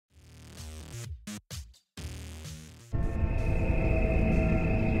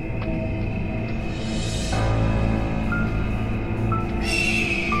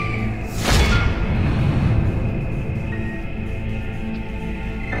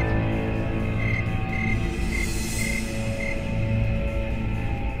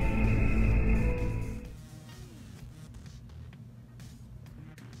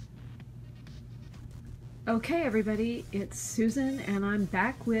Okay everybody, it's Susan and I'm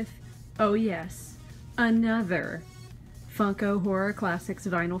back with, oh yes, another Funko Horror Classics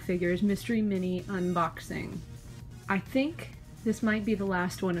Vinyl Figures Mystery Mini unboxing. I think this might be the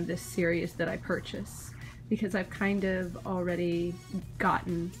last one of this series that I purchase because I've kind of already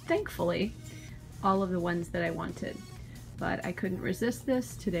gotten, thankfully, all of the ones that I wanted. But I couldn't resist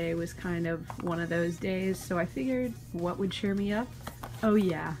this. Today was kind of one of those days, so I figured what would cheer me up? Oh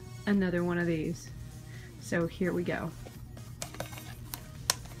yeah, another one of these. So here we go.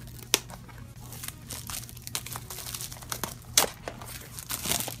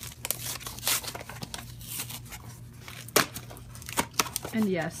 And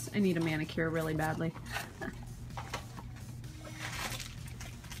yes, I need a manicure really badly.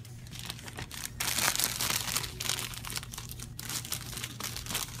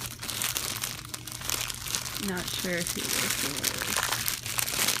 Not sure who this is.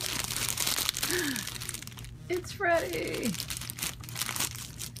 It's Freddy!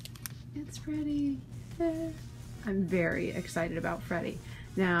 It's Freddy! I'm very excited about Freddy.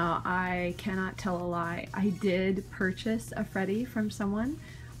 Now, I cannot tell a lie. I did purchase a Freddy from someone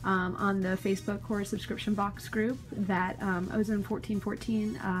on the Facebook Horror Subscription Box group that Ozone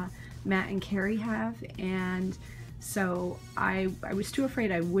 1414, Matt and Kerry have, and so I was too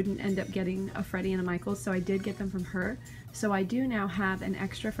afraid I wouldn't end up getting a Freddy and a Michael, so I did get them from her. So I do now have an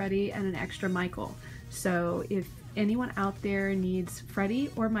extra Freddy and an extra Michael. So if anyone out there needs Freddy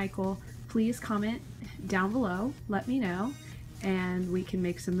or Michael, please comment down below, let me know, and we can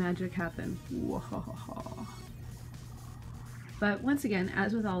make some magic happen. Whoa. But once again,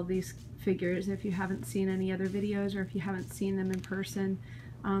 as with all of these figures, if you haven't seen any other videos or if you haven't seen them in person,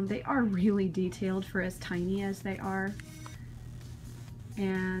 they are really detailed for as tiny as they are.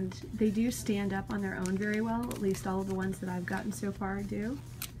 And they do stand up on their own very well, at least all of the ones that I've gotten so far do.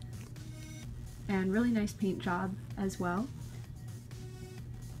 And really nice paint job as well.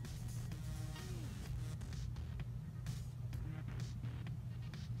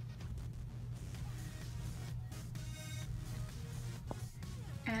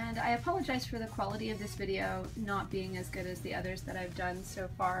 And I apologize for the quality of this video not being as good as the others that I've done so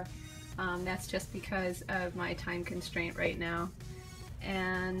far. That's just because of my time constraint right now.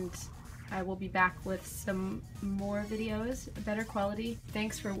 And I will be back with some more videos, better quality.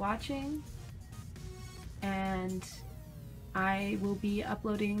 Thanks for watching, and I will be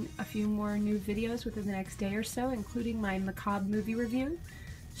uploading a few more new videos within the next day or so, including my macabre movie review,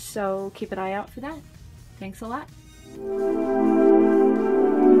 so keep an eye out for that. Thanks a lot.